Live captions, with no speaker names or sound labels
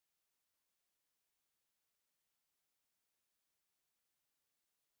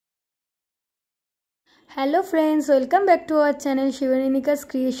Hello friends, welcome back to our channel শিবেরিনিকাস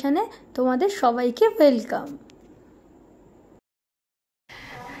ক্রিয়েশনে। তোমাদের সবাইকে welcome.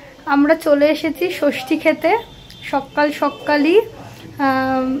 আমরা চলে এসেছি ষষ্ঠী খেতে সকালই।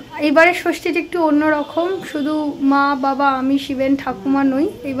 এবারে ষষ্ঠীটা একটু অন্যরকম, শুধু মা বাবা আমি শিবেন ঠাকুমা নই,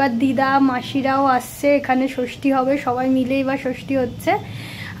 এবার দিদা মাসিরাও আসছে। এখানে ষষ্ঠী হবে, সবাই মিলে এবার ষষ্ঠী হচ্ছে।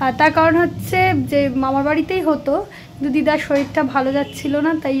 তার কারণ হচ্ছে যে মামার বাড়িতেই হতো, কিন্তু দিদার শরীরটা ভালো যাচ্ছিল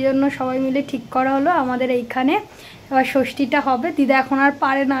না, তাই জন্য সবাই মিলে ঠিক করা হলো আমাদের এইখানে এবার ষষ্ঠীটা হবে। দিদা এখন আর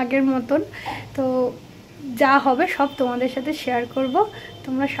পারে না আগের মতন, তো যা হবে সব তোমাদের সাথে শেয়ার করব,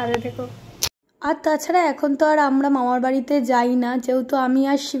 তোমরা সাথে থেকো। আর তাছাড়া এখন তো আর আমরা মামার বাড়িতে যাই না, যেহেতু আমি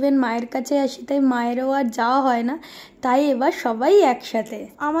আর শিবেন মায়ের কাছে আসি, তাই মায়েরও আর যাওয়া হয় না, তাই এবার সবাই একসাথে।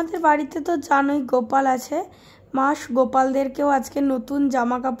 আমাদের বাড়িতে তো জানোই গোপাল আছে, মাস গোপালদেরকেও আজকে নতুন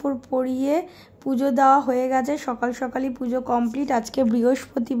জামা কাপড় পরিয়ে পুজো দেওয়া হয়ে গেছে। সকালই পুজো কমপ্লিট। আজকে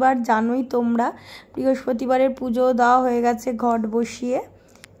বৃহস্পতিবার, জানোই তোমরা, বৃহস্পতিবারের পুজো দেওয়া হয়ে গেছে ঘট বসিয়ে।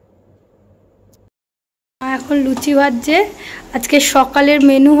 এখন লুচি ভাজছে। আজকে সকালের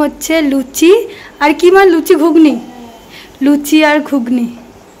মেনু হচ্ছে লুচি আর কি মা, লুচি ঘুগনি, লুচি আর ঘুগনি।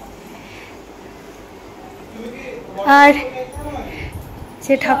 আর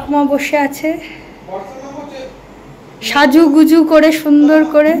যে ঠাকুমা বসে আছে সাজুগুজু করে, সুন্দর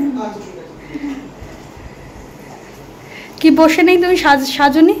করে। কি বসে নেই তুমি,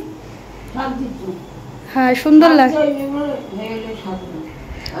 সাজুনি? হ্যাঁ, সুন্দর লাগে।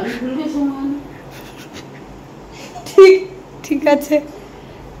 ঠিক আছে,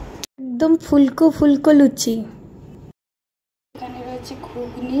 একদম ফুলকো ফুলকো লুচি। এখানে রয়েছে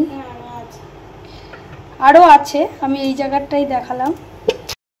ঘুগনি, আরো আছে, আমি এই জায়গাটাই দেখালাম।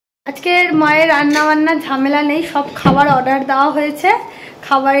 আজকের মায়ের রান্না বান্নার ঝামেলা নেই, সব খাবার অর্ডার দেওয়া হয়েছে।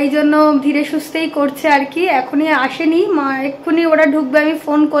 খাবার এই জন্য ধীরে সুস্থেই করছে আর কি। এখনই আসেনি মা, এক্ষুনি ওরা ঢুকবে, আমি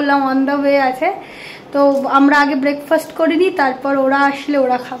ফোন করলাম, অন দ্য ওয়ে আছে। তো আমরা আগে ব্রেকফাস্ট করিনি, তারপর ওরা আসলে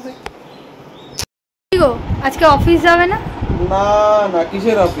ওরা খাবে। গো, আজকে অফিস যাবে না? না না,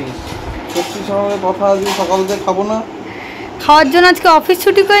 কিসের অফিস? ষষ্ঠীর সময় কথা আছে, সকাল থেকে খাবো না। খাওয়ার জন্য আজকে অফিস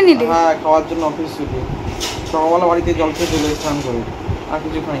ছুটি করে নিলি? হ্যাঁ, খাওয়ার জন্য অফিস ছুটি। সকালবেলা বাড়িতে জল খেয়ে চলে স্নান করে, আর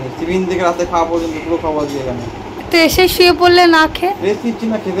কিছু খাইনি। টিফিন থেকে রাতে খাওয়া পর্যন্ত পুরো খাবার দিয়ে এখানে তো এসে শুয়ে পড়লে না খেয়ে? রেস্ট নিচ্ছি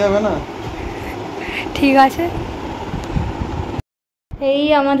না, খেতে হবে না। ঠিক আছে। এই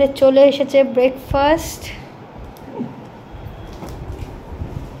আমাদের চলে এসেছে ব্রেকফাস্ট।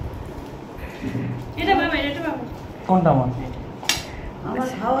 কোনটা মা?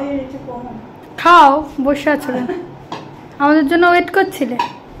 খাও, বসে আছো কেন? আমাদের জন্য ওয়েট করছিলে?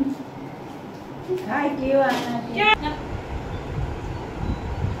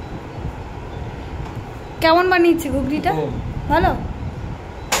 কেমন বানিয়েছি ঘুগনিটা? ভালো?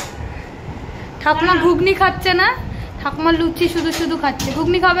 ঠাকুমা ঘুগনি খাচ্ছে না, ঠাকুমা লুচি শুধু খাচ্ছে।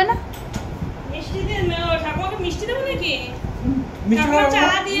 ঘুগনি খাবে না?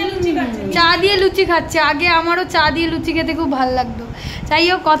 চা দিয়ে লুচি খাচ্ছে। আগে আমারও চা দিয়ে লুচি খেতে খুব ভালো লাগতো। যাই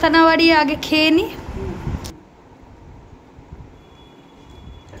হোক, কথা না বাড়িয়ে আগে খেয়ে নি।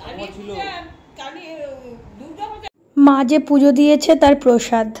 মা যে পুজো দিয়েছে তার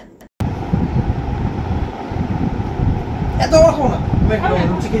প্রসাদ। এত খাও না,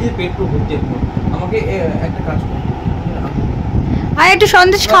 লুচি খেয়ে পেট পুরো ভর্তি। আমাকে একটা কাজ করো, আর একটু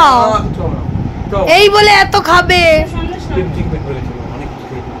সন্দেশ খাও। এই বলে এত খাবে? ঠিক পেট ভরে গেছে, অনেক কিছু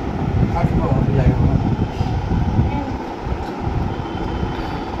খেয়ে আর কি খাবো, আমি জায়গা পাবো।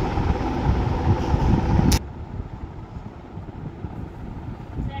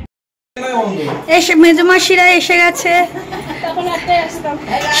 এসে মেজমাসিরা এসে গেছে,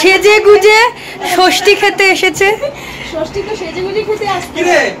 সেজে গুজে ষষ্ঠী খেতে এসেছে।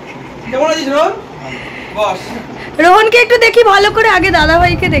 রোহনকে একটু দেখি ভালো করে, আগে দাদা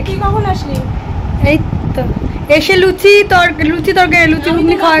ভাইকে দেখি। কখন আসলি? এই তো এসে লুচি তরকারি, লুচি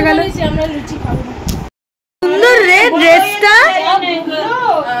ঘুগনি খাওয়া গেল। সুন্দর রে ড্রেসটা।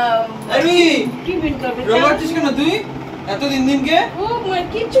 তুই এত দিন কে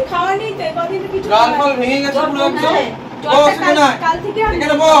কিছু খাওয়া নেই তো, কদিন কিছু গাল ফল ভেঙে গেছে পুরো একদম। বস এখানে, কাল থেকে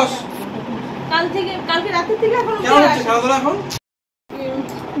এখানে বস। কালকে রাতে থেকে এখন কেমন হচ্ছে খেলাধুলা এখন?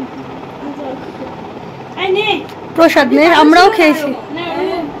 এই নে প্রসাদ নে, আমরাও খেয়েছি।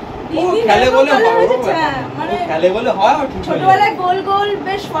 খেলে বলে মানে খেলে বলে হয়। ছোটবেলায় গোল গোল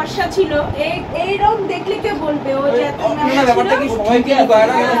বেশ ফর্সা ছিল, এইরকম দেখলে কে বলবে ও যে না, ব্যাপারটা কি সবাইকে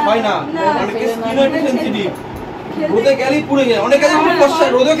গায়রা কেন হয় না, অনেকে স্কিন একটু সেনসিটিভ, রোদে গেলি পুড়ে যায়। অনেকে যেমন ফর্সা,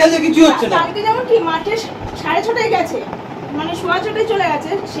 রোদে খেলে কিছু হচ্ছে না। কালকে যেমন কি মাঠে 6:30টায় গেছে, মানে 6:15টায় চলে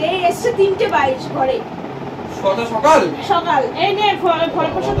গেছে, সেই এসছে 3:22 ঘরে। সকাল এই নে ফল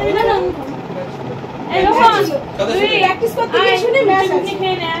প্রসাদ দিবি না? এই রোহন তুই প্র্যাকটিস করতে গিয়ে শুনে ম্যাচ আছে,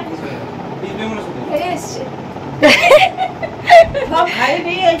 খেয়ে নে। হেরে এসছে।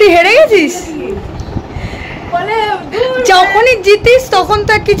 তুই হেরে গেছিস? যখনই জিতিস তখন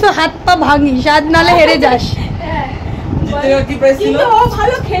তো কিছু হাত পা ভাঙিস, আর নালে হেরে যাস। কিন্তু ও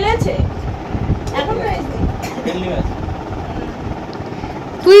ভালো খেলেছে। এখন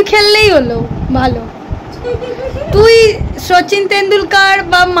তুই খেললেই হলো ভালো। তুই সচিন তেন্ডুলকার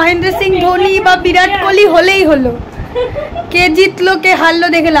বা মহেন্দ্র সিং ধোনি বা বিরাট কোহলি হলেই হলো, কে জিতলো কে হারলো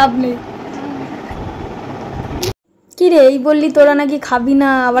দেখে লাভ নেই। কি রে, এই বললি তোরা নাকি খাবি না,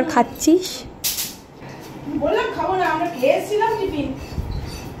 আবার খাচ্ছিস? বললাম খাবো না, আমরা খেয়েছিলাম টিফিন।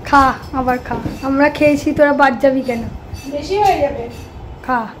 খা, আবার খা। আমরা খেয়েছি, তোরা বাদ যাবি কেন? বেশি হয়ে যাবে।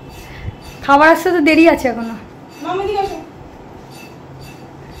 খা, খাবার আসতে তো দেরি আছে এখনো। মামা দিকে আসো।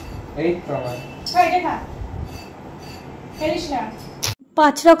 এই তো আমার এটা খা, ফেলিস না।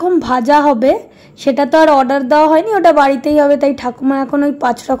 5 রকম ভাজা হবে, সেটা তো আর অর্ডার দেওয়া হয়নি, ওটা বাড়িতেই হবে। তাই ঠাকুমা এখন ওই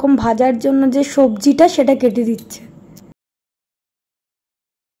 5 রকম ভাজার জন্য যে সবজিটা সেটা কেটে দিচ্ছে।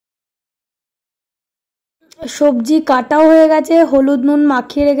 সবজি কাটাও হয়ে গেছে, হলুদ নুন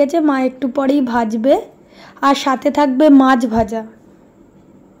মাখিয়ে রেখেছে, মা একটু পরেই ভাজবে। আর সাথে থাকবে মাছ ভাজা।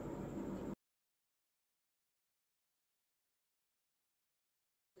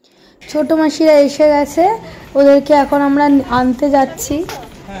 ছোট মাসিরা এসে গেছে, ওদেরকে এখন আমরা আনতে যাচ্ছি।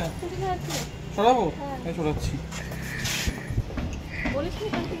 হ্যাঁ সরাবো, আমি সরাচ্ছি।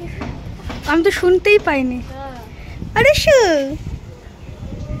 আমি তো শুনতেই পাইনি। আরে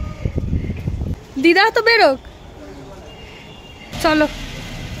দিদা তো বেরোক, চলো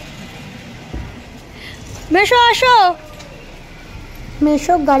মেশো আসো।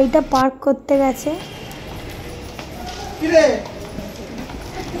 মেশো গাড়িটা পার্ক করতে গেছে।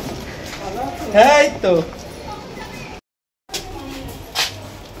 হ্যাঁ এই তো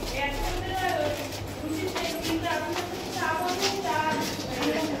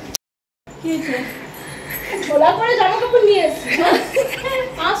ছোলা করে জামা কাপড় নিয়ে এসছি।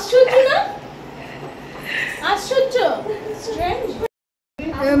 আশ্চর্য না? আশ্চর্য।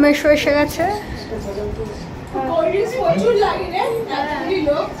 মেশো এসে গেছে। প্রচুর লাগে রে, এতগুলি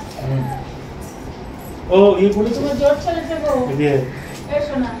লোক। ও ये बोले তোমার জোর চলেছে গো। ये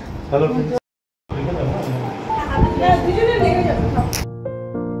এসো না। हेलो না, দুজনে লেগে যাবে।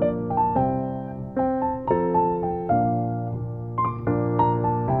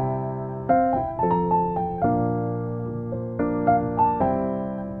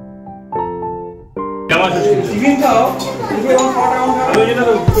 জামা ষষ্ঠী টিফিন খাও, দুপুরে আমার খাওয়াটা আমার খাওয়া। আমি যেটা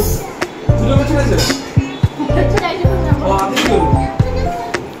তো দুটো বেছে গেছে। ও আপনি কি করবেন?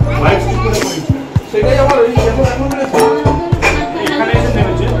 বাইক ঠিক করে করি সেটাই আমার ওই এখন এখন করেছে। এখানে এসে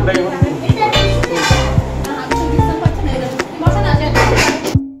নেমেছে ওটাই আমার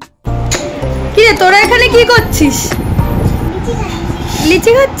কি রে, তোরা এখানে কি করছিস?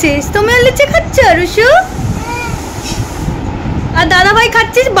 লিচি খাচ্ছিস? তুমিও লিচি খাচ্ছ রুশু? আর দাদা ভাই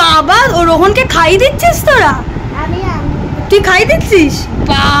খাচ্ছিস? বাবা, ও রোহনকে খাই দিচ্ছিস তোরা? তুই খাই দিচ্ছিস?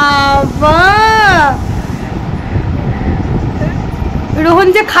 বাবা, রোহন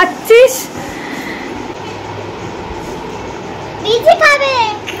যে খাচ্ছিস। লিচি খাবে।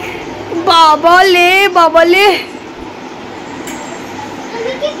 বাবা লে, বাবা লে।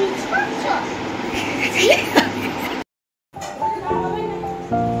 তুমি কি লিচি খাচ্ছ? কি?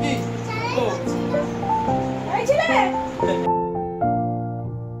 ও এই ছেলে,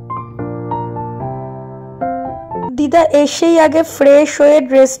 দিদা এসেই আগে ফ্রেশ হয়ে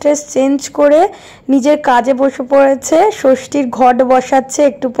ড্রেস চেঞ্জ করে নিজের কাজে বসে পড়েছে। ষষ্ঠীর ঘট বসাচ্ছে,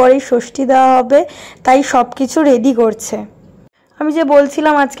 একটু পরেই ষষ্ঠী দেওয়া হবে, তাই সব কিছু রেডি করছে। আমি যে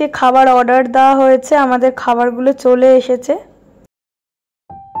বলছিলাম আজকে খাবার অর্ডার দেওয়া হয়েছে, আমাদের খাবারগুলো চলে এসেছে।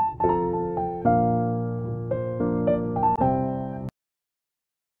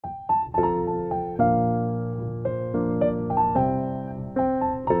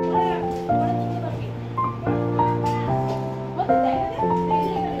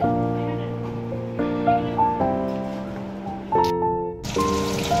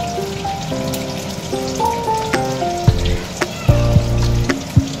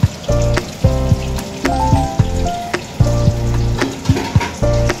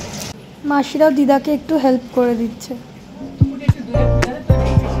 মাসিরাও দিদাকে একটু হেল্প করে দিচ্ছে।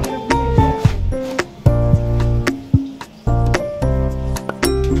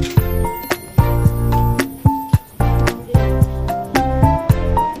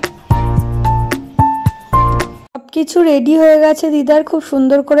 সবকিছু রেডি হয়ে গেছে, দিদার খুব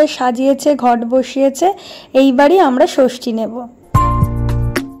সুন্দর করে সাজিয়েছে, ঘট বসিয়েছে। এইবারই আমরা ষষ্ঠী নেব।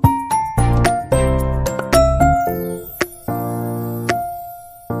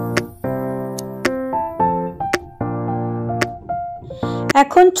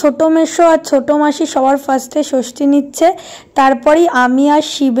 এখন ছোট মেশো আর ছোট মাসি সবার ফার্স্টে ষষ্ঠী নিচ্ছে, তারপরেই আমি আর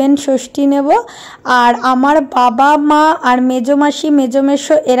শিবেন ষষ্ঠী নেব। আর আমার বাবা মা আর মেজো মাসি মেজো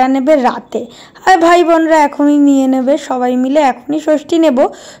মেশো এরা নেবে রাতে, আর ভাই বোনরা এখনই নিয়ে নেবে, সবাই মিলে এখনই ষষ্ঠী নেব।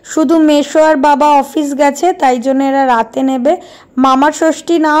 শুধু মেশো আর বাবা অফিস গেছে, তাই জন্য এরা রাতে নেবে। মামার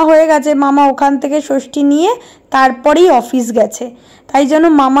ষষ্ঠী না হয়ে গেছে, মামা ওখান থেকে ষষ্ঠী নিয়ে তারপরেই অফিস গেছে, তাই জন্য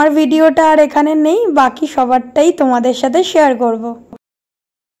মামার ভিডিওটা আর এখানে নেই, বাকি সবারটাই তোমাদের সাথে শেয়ার করব।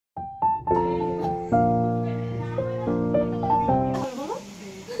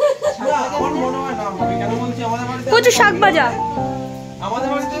 প্রচুর শাক ভাজা আমাদের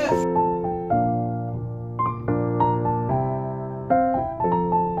বাড়িতে।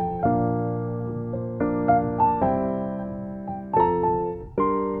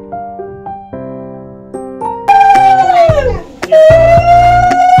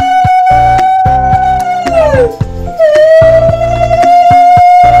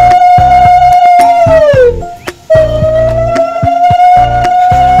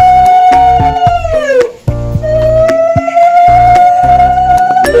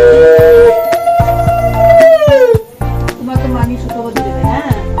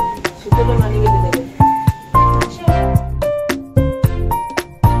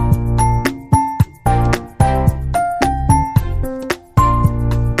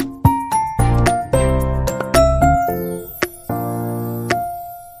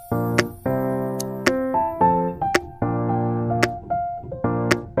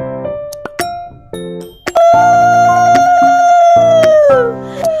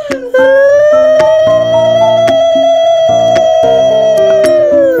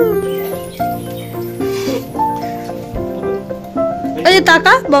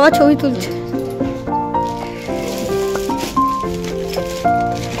 টাকা বাবা ছবি তুলছে।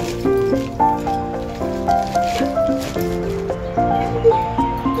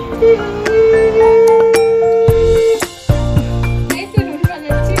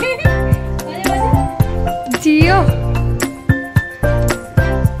 জিও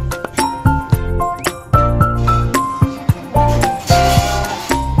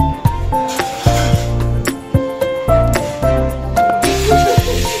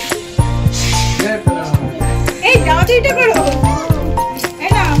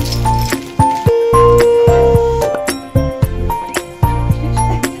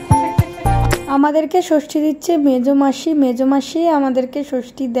আমাদেরকে ষষ্ঠী দিচ্ছে মেজো মাসি। মেজো মাসি আমাদেরকে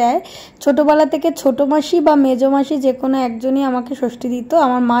ষষ্ঠী দেয়। ছোটবেলা থেকে ছোট মাসি বা মেজো মাসি যে কোনো একজনই আমাকে ষষ্ঠী দিত,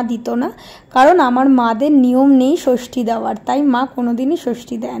 আমার মা দিত না, কারণ আমার মাদের নিয়ম নেই ষষ্ঠী দেওয়ার, তাই মা কোনোদিনই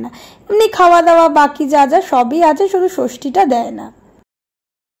ষষ্ঠী দেয় না। এমনি খাওয়া দাওয়া বাকি যা যা সবই আছে, শুধু ষষ্ঠীটা দেয় না।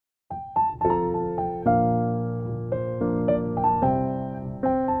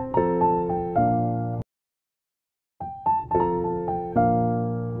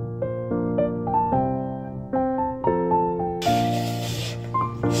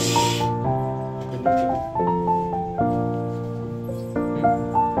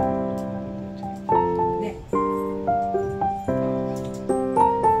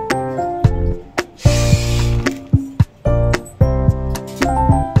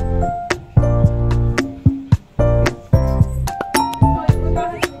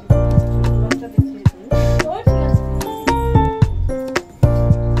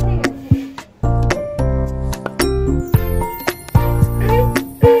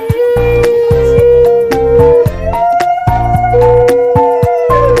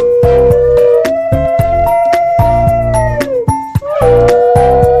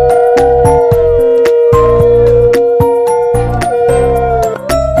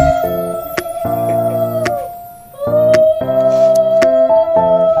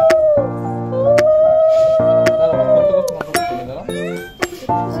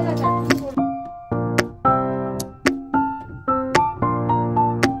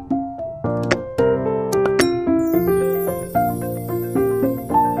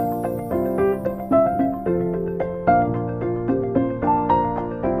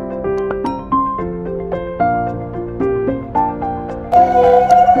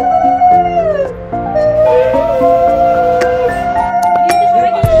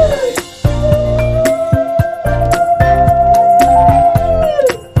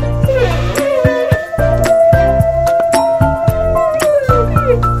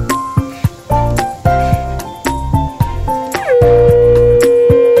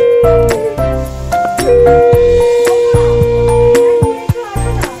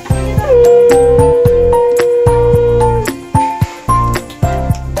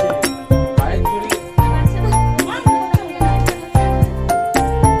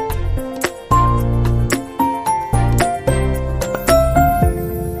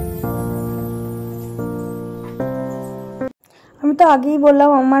 আগেই বললাম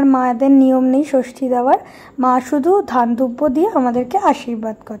আমার মায়েদের নিয়ম নেই ষষ্ঠী দেওয়ার, মা শুধু ধান দুব্য দিয়ে আমাদেরকে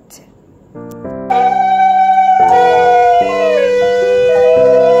আশীর্বাদ করছে।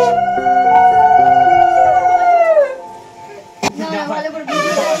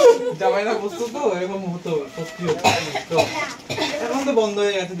 জামাইরা বসতো তো এরকম হতো, সত্যি হতো, এখন তো বন্ধ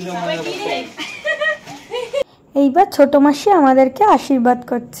হয়ে গেছে। এইবার ছোট মাসি আমাদেরকে আশীর্বাদ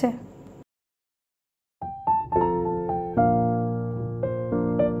করছে।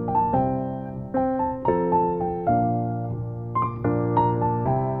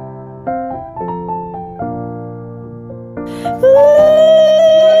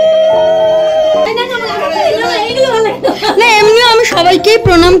 না এমনিও আমি সবাইকেই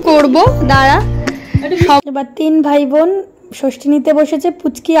প্রণাম করব। দাঁড়া, এবার 3 ভাই বোন ষষ্ঠী নিতে বসেছে,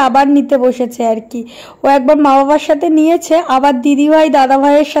 পুচকি আবার নিতে বসেছে আর কি। ও একবার মা বাবার সাথে নিয়েছে, আবার দিদি ভাই দাদা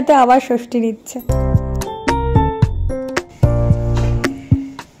ভাইয়ের সাথে আবার ষষ্ঠী নিচ্ছে।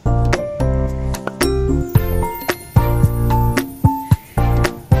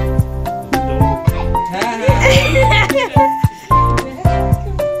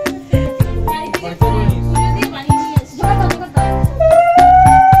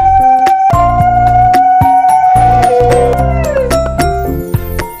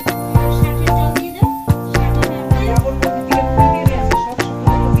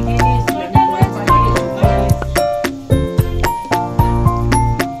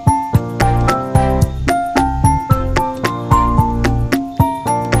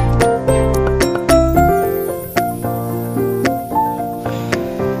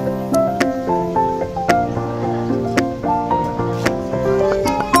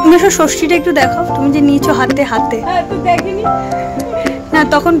 ষষ্ঠীটা একটু দেখাও, তুমি যে নিয়েছো হাতে হাতে। না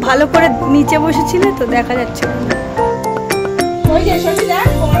তখন ভালো করে নিচে বসেছিলে তো দেখা যাচ্ছে। ওই যে ষষ্ঠী দেখ,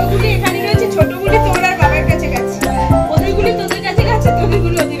 বড়গুলি এখানে রয়েছে, ছোটগুলি তোর আর বাবার কাছে গেছে, ওদেরগুলি তোদের কাছে গেছে,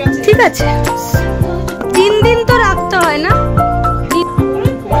 তোদেরগুলি ওদের কাছে। ঠিক আছে, 3 দিন তো রাখতে হয় না, 3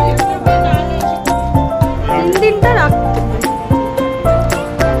 দিন তো রাখতে হয়।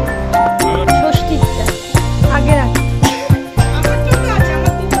 ষষ্ঠীটা আগে রাখ।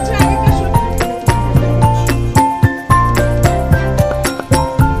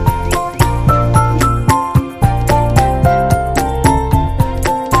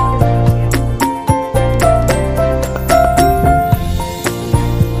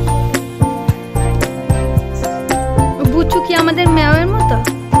 কি আমাদের মেয়ের মতো?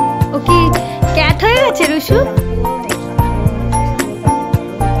 ও কি ক্যাট হয়ে গেছে রুশু?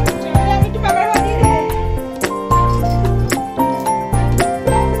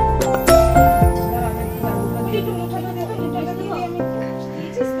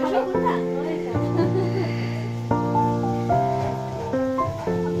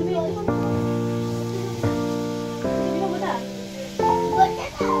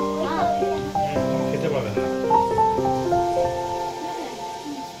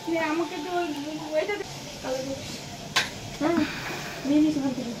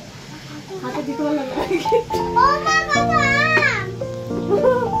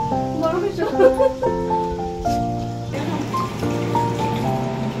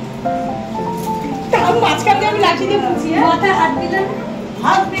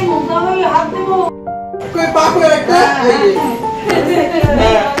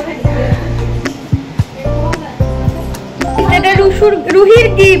 রুহির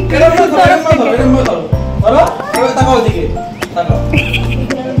গিফট।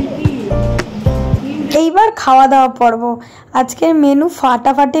 এইবার খাওয়া দাওয়া পর্ব। আজকের মেনু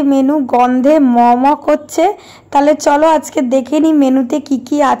ফাটাফাটি মেনু, গন্ধে ম করছে। তাহলে চলো আজকে দেখে নি মেনুতে কি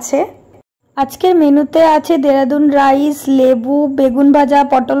কি আছে। আজকের মেনুতে আছে দেরাদুন রাইস, লেবু, বেগুন ভাজা,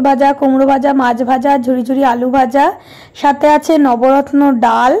 পটল ভাজা, কুমড়ো ভাজা, মাছ ভাজা, ঝুরি ঝুরি আলু ভাজা, সাথে আছে নবরত্ন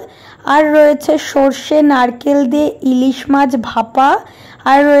ডাল, আর রয়েছে সর্ষে নারকেল দিয়ে ইলিশ মাছ ভাপা,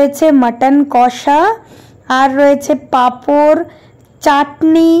 আর রয়েছে মাটন কষা, আর রয়েছে পাঁপড়,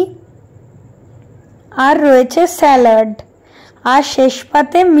 চাটনি, আর রয়েছে স্যালাড, আর শেষ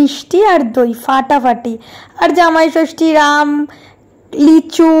পাতে মিষ্টি আর দই। ফাটাফাটি। আর জামাই ষষ্ঠী, আম,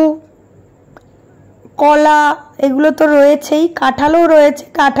 লিচু, কলা এগুলো তো রয়েছেই, কাঁঠালও রয়েছে।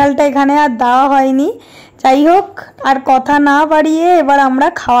 কাঁঠালটা এখানে আর দেওয়া হয়নি। যাই হোক, আর কথা না বাড়িয়ে এবার আমরা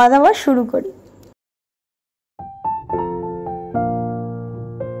খাওয়া দাওয়া শুরু করি।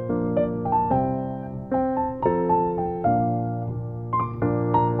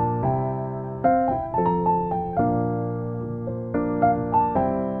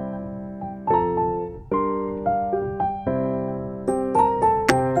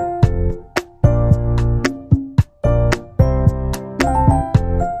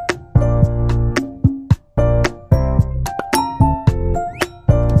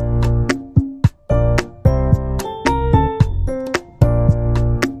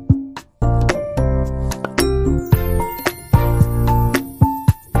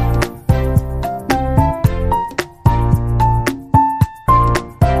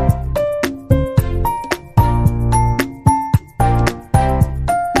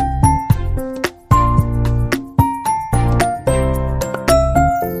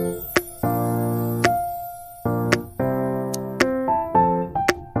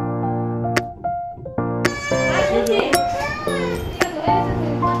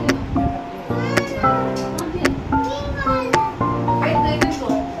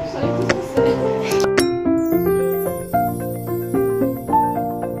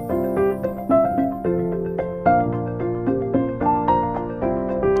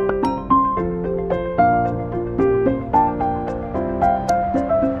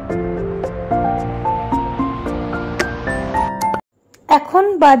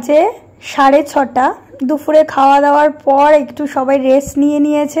 বাজে 6:30। দুপুরে খাওয়া দাওয়ার পর একটু সবাই রেস্ট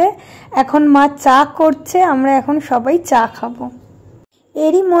নিয়েছে। এখন মা চা করছে, আমরা এখন সবাই চা খাবো।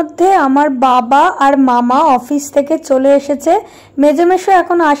 এরই মধ্যে আমার বাবা আর মামা অফিস থেকে চলে এসেছে। মেজো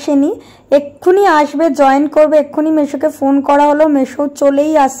এখন আসেনি, এক্ষুনি আসবে, জয়েন করবে। এক্ষুনি মেশোকে ফোন করা হলো, মেশো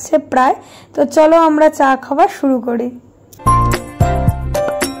চলেই আসছে প্রায়। তো চলো আমরা চা খাওয়া শুরু করি।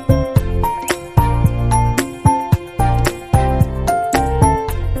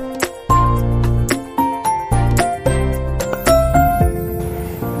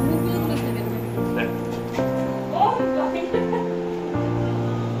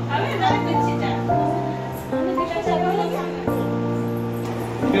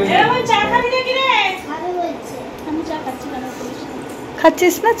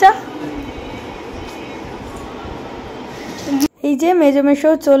 খাচ্ছিস না চা? এই যে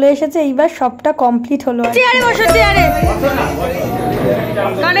মেজো চলে এসেছে, এইবার সবটা কমপ্লিট হলো। চেয়ারে বসো, চেয়ারে,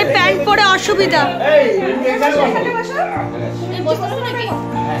 কারণ প্যান্ট পরে অসুবিধা।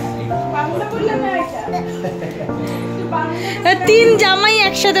 তিন জামাই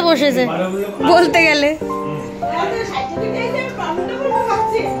একসাথে বসেছে বলতে গেলে।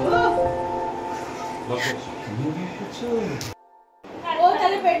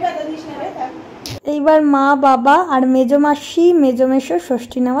 এইবার মা, বাবা আর মেজো মাসি, মেজো মেশো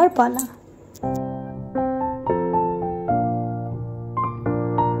ষষ্ঠী নেওয়ার পালা।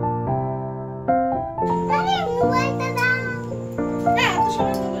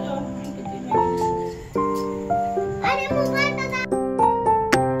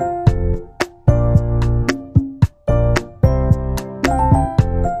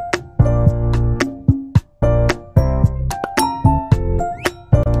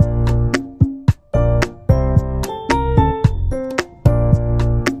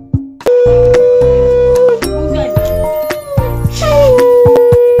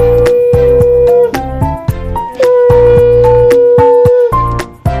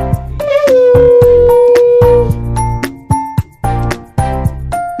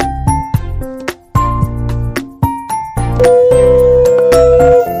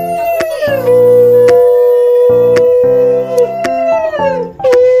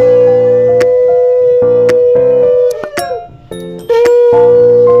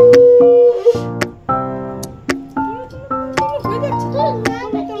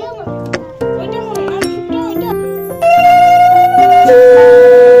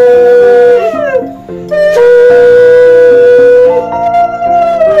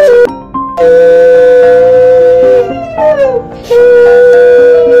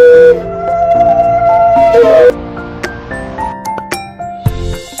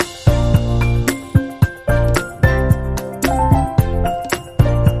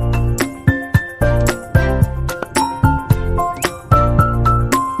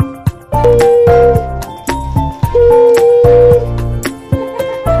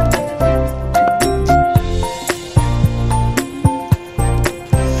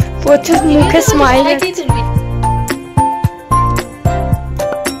 প্রচুর মুখে স্মাইল।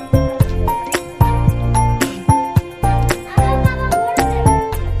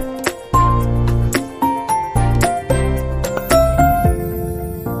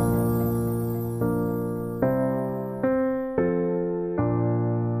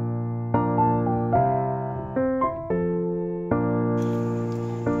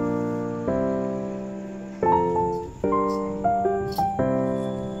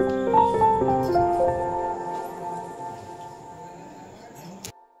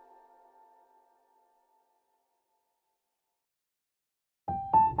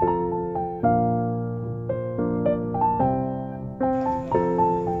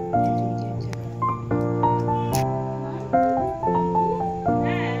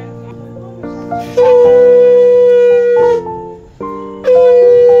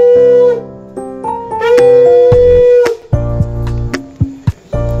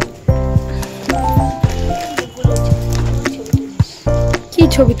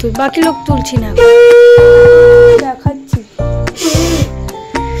 ছবি তুল, বাকি লোক তুলছি না, দেখাচ্ছি।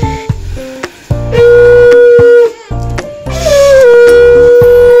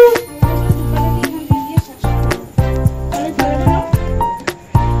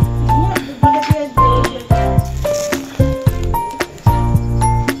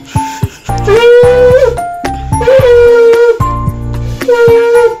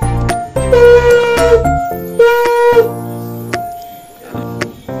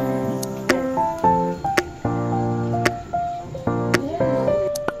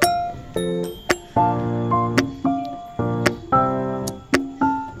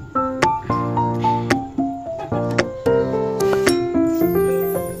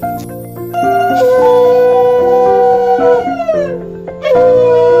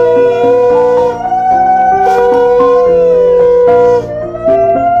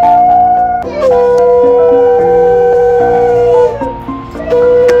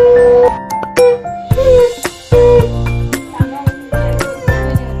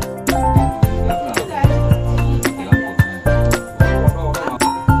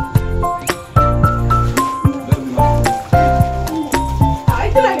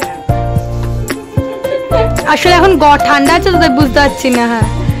 আসলে এখন ঠান্ডা আছে তো তাই বুঝতে পারছি না। হ্যাঁ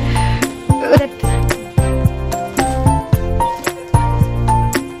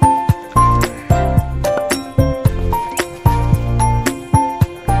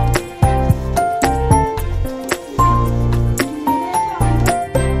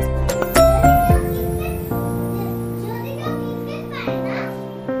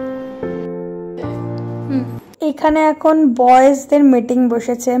এখানে এখন বয়েজদের মিটিং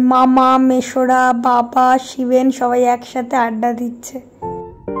বসেছে, মামা মেশোরা বাবা শিবেন সবাই একসাথে আড্ডা দিচ্ছে।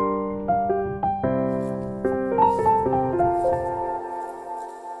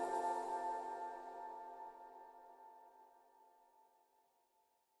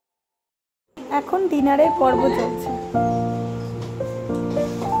 এখন ডিনারের পর্ব চলছে।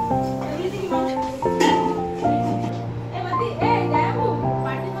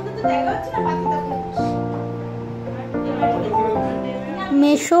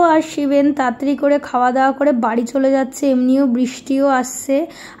 মেশো আর শিবেন তাড়াতাড়ি করে খাওয়া দাওয়া করে বাড়ি চলে যাচ্ছে, এমনিও বৃষ্টিও আসছে।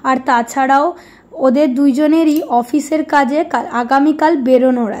 আর তাছাড়াও ওদের দুইজনেরই অফিসের কাজে আগামীকাল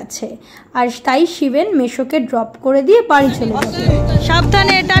বেরোনোর আছে, আর তাই শিবেন মেশোকে ড্রপ করে দিয়ে বাড়ি চলে যাবে।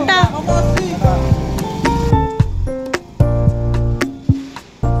 সাবধানে, টাটা।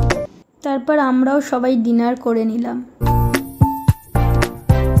 তারপর আমরাও সবাই ডিনার করে নিলাম।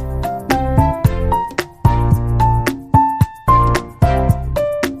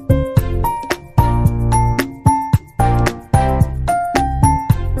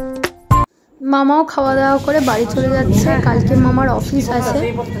 মামাও খাওয়া দাওয়া করে বাড়ি চলে যাচ্ছে, কালকে মামার অফিস আছে।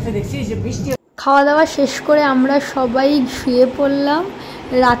 খাওয়া দাওয়া শেষ করে আমরা সবাই শুয়ে পড়লাম।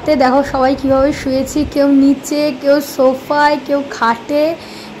 রাতে দেখো সবাই কিভাবে শুয়েছি, কেউ নিচে, কেউ সোফায়, কেউ খাটে,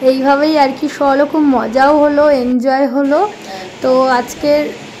 এইভাবেই আর কি শোয়া হলো। খুব মজাও হলো, এনজয় হলো। তো আজকের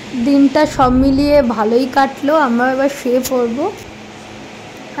দিনটা সব মিলিয়ে ভালোই কাটলো। আমরা এবার শুয়ে পড়বো।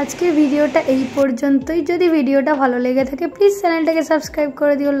 আজকের ভিডিওটা এই পর্যন্তই। যদি ভিডিওটা ভালো লেগে থাকে প্লিজ চ্যানেলটাকে সাবস্ক্রাইব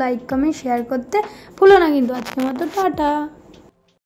করে দিও, লাইক কমেন্ট শেয়ার করতে ভুলো না কিন্তু। আজকের মতো টাটা।